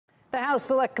The House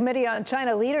Select Committee on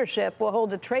China Leadership will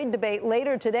hold a trade debate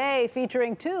later today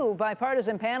featuring two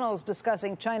bipartisan panels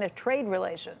discussing China trade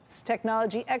relations,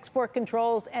 technology export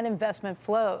controls, and investment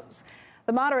flows.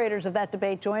 The moderators of that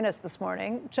debate join us this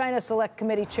morning: China Select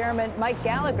Committee Chairman Mike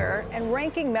Gallagher and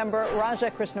Ranking Member Raja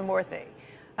Krishnamoorthi.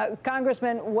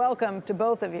 Congressman, welcome to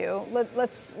both of you.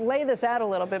 Let's lay this out a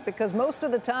little bit, because most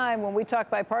of the time when we talk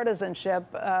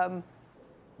bipartisanship,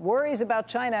 worries about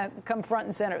China come front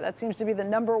and center. That seems to be the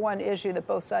number one issue that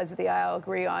both sides of the aisle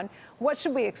agree on. What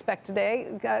should we expect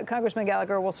today? Congressman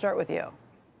Gallagher, we'll start with you.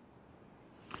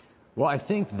 Well, I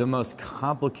think the most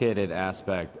complicated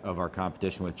aspect of our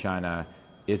competition with China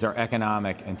is our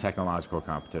economic and technological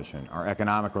competition. Our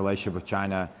economic relationship with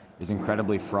China is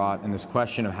incredibly fraught, and this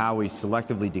question of how we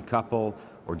selectively decouple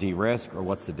or de-risk, or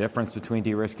what's the difference between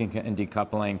de-risking and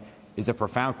decoupling, is a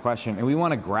profound question, and we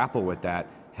want to grapple with that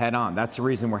head on. That's the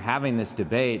reason we're having this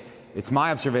debate. It's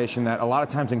my observation that a lot of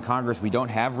times in Congress we don't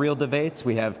have real debates.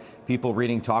 We have people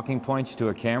reading talking points to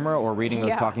a camera or reading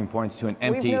those talking points to an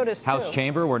empty House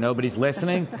chamber where nobody's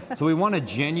listening. So we want a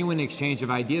genuine exchange of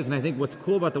ideas, and I think what's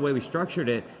cool about the way we structured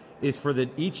it is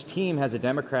each team has a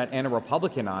Democrat and a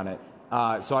Republican on it.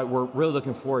 We're really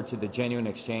looking forward to the genuine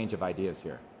exchange of ideas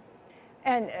here.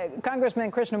 And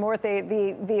Congressman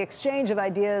Krishnamoorthi, the exchange of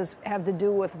ideas have to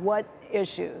do with what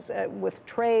issues? With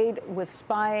trade, with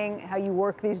spying, how you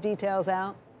work these details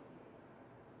out?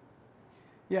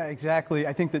 Yeah, exactly.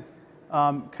 I think that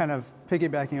kind of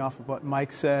piggybacking off of what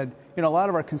Mike said, a lot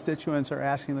of our constituents are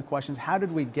asking the questions: how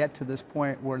did we get to this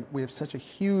point where we have such a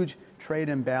huge trade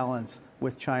imbalance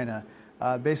with China?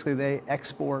 Basically, they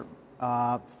export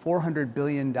 $400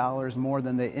 billion more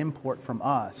than they import from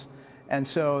us. And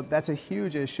so that's a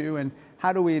huge issue. And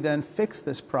how do we then fix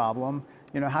this problem?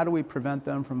 How do we prevent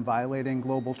them from violating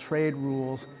global trade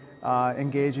rules,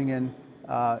 engaging in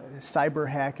cyber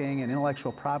hacking and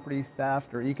intellectual property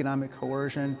theft or economic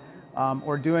coercion,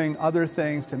 or doing other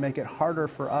things to make it harder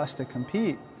for us to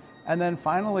compete? And then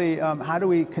finally, how do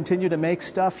we continue to make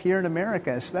stuff here in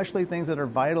America, especially things that are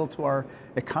vital to our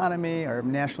economy, our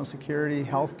national security,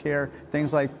 healthcare,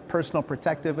 things like personal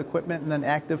protective equipment, and then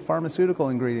active pharmaceutical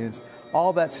ingredients.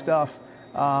 All that stuff,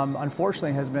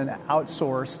 unfortunately, has been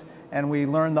outsourced. And we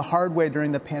learned the hard way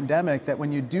during the pandemic that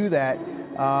when you do that,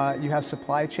 you have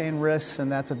supply chain risks,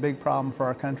 and that's a big problem for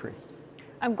our country.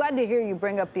 I'm glad to hear you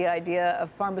bring up the idea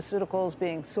of pharmaceuticals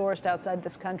being sourced outside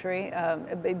this country,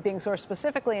 being sourced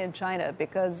specifically in China,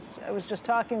 because I was just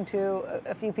talking to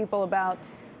a few people about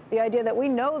the idea that we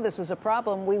know this is a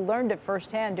problem. We learned it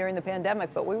firsthand during the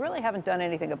pandemic, but we really haven't done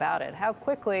anything about it. How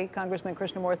quickly, Congressman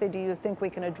Krishnamoorthi, do you think we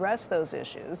can address those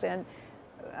issues? And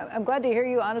I'm glad to hear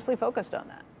you honestly focused on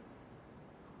that.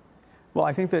 Well,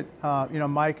 I think that,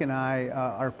 Mike and I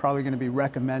are probably going to be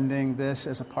recommending this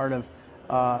as a part of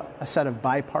a set of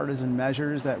bipartisan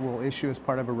measures that we'll issue as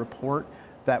part of a report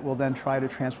that will then try to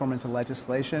transform into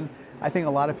legislation. I think a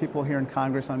lot of people here in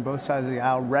Congress on both sides of the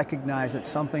aisle recognize that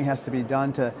something has to be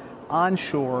done to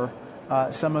onshore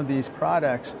some of these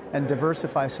products and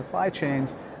diversify supply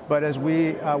chains. But as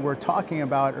we were talking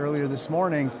about earlier this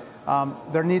morning,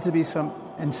 there needs to be some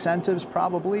incentives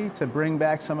probably to bring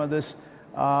back some of this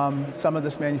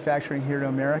manufacturing here to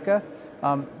America.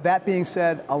 That being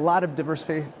said, a lot of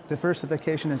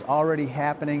diversification is already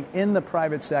happening in the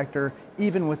private sector,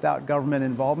 even without government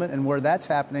involvement. And where that's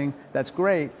happening, that's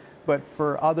great. But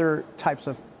for other types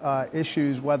of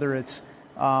issues, whether it's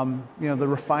the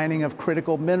refining of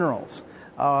critical minerals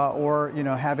or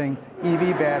having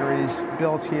EV batteries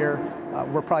built here,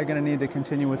 we're probably going to need to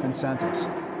continue with incentives.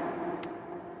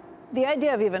 The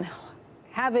idea of even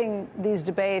having these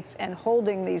debates and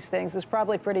holding these things is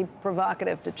probably pretty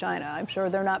provocative to China. I'm sure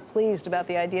they're not pleased about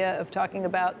the idea of talking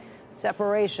about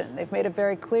separation. They've made it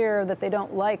very clear that they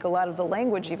don't like a lot of the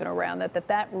language even around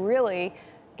that really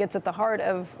gets at the heart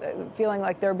of feeling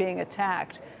like they're being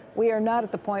attacked. We are not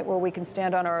at the point where we can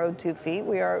stand on our own 2 feet.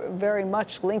 We are very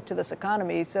much linked to this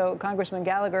economy. So, Congressman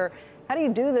Gallagher, how do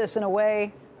you do this in a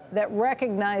way that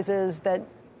recognizes that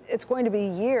it's going to be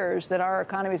years that our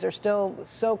economies are still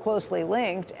so closely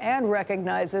linked, and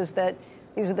recognizes that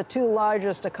these are the two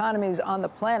largest economies on the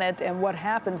planet, and what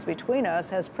happens between us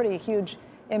has pretty huge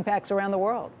impacts around the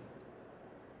world?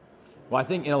 Well, I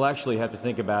think intellectually you have to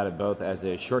think about it both as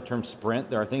a short-term sprint.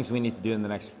 There are things we need to do in the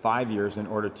next 5 years in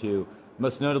order to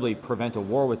most notably prevent a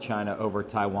war with China over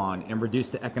Taiwan and reduce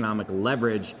the economic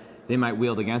leverage they might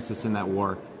wield against us in that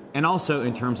war. And also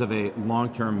in terms of a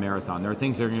long-term marathon. There are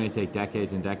things that are going to take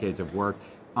decades and decades of work.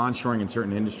 Onshoring in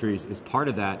certain industries is part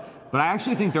of that. But I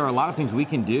actually think there are a lot of things we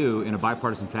can do in a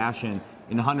bipartisan fashion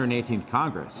in the 118th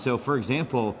Congress. So, for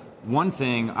example, one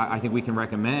thing I think we can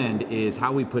recommend is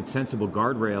how we put sensible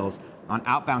guardrails on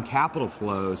outbound capital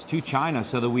flows to China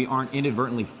so that we aren't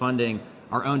inadvertently funding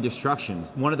our own destructions.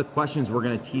 One of the questions we're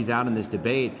going to tease out in this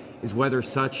debate is whether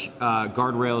such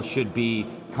guardrails should be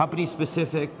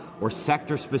company-specific or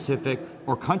sector-specific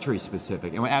or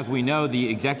country-specific. And as we know, the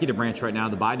executive branch right now,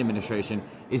 the Biden administration,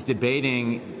 is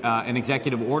debating an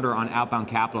executive order on outbound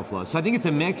capital flows. So I think it's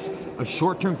a mix of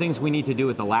short-term things we need to do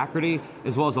with alacrity,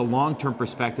 as well as a long-term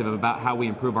perspective about how we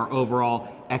improve our overall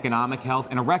economic health,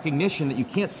 and a recognition that you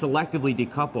can't selectively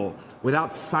decouple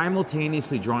without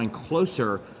simultaneously drawing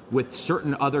closer with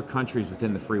certain other countries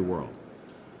within the free world.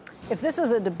 If this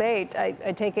is a debate, I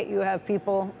take it you have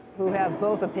people who have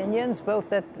both opinions, both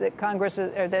that Congress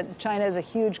or that China is a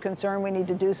huge concern we need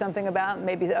to do something about, and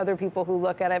maybe other people who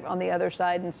look at it on the other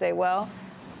side and say, well,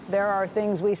 there are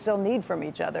things we still need from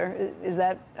each other. Is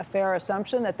that a fair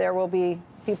assumption that there will be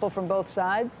people from both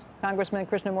sides? Congressman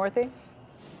Krishnamurthy?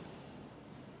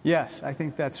 Yes, I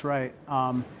think that's right.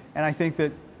 And I think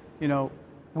that,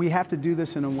 we have to do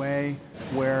this in a way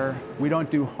where we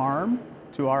don't do harm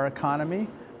to our economy.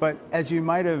 But as you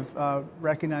might have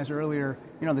recognized earlier,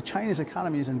 the Chinese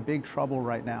economy is in big trouble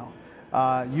right now.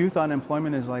 Youth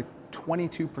unemployment is like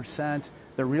 22%.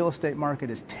 The real estate market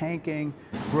is tanking.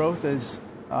 Growth is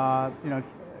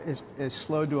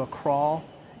slowed to a crawl.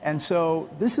 And so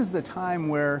this is the time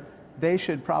where they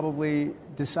should probably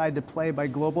decide to play by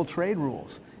global trade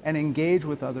rules and engage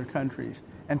with other countries.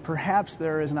 And perhaps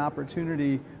there is an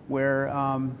opportunity where,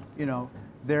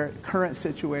 their current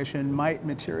situation might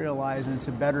materialize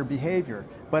into better behavior.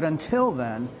 But until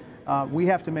then, we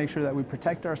have to make sure that we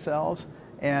protect ourselves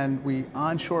and we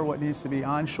onshore what needs to be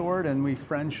onshored, and we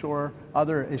friendshore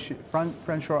other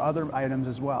items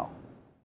as well.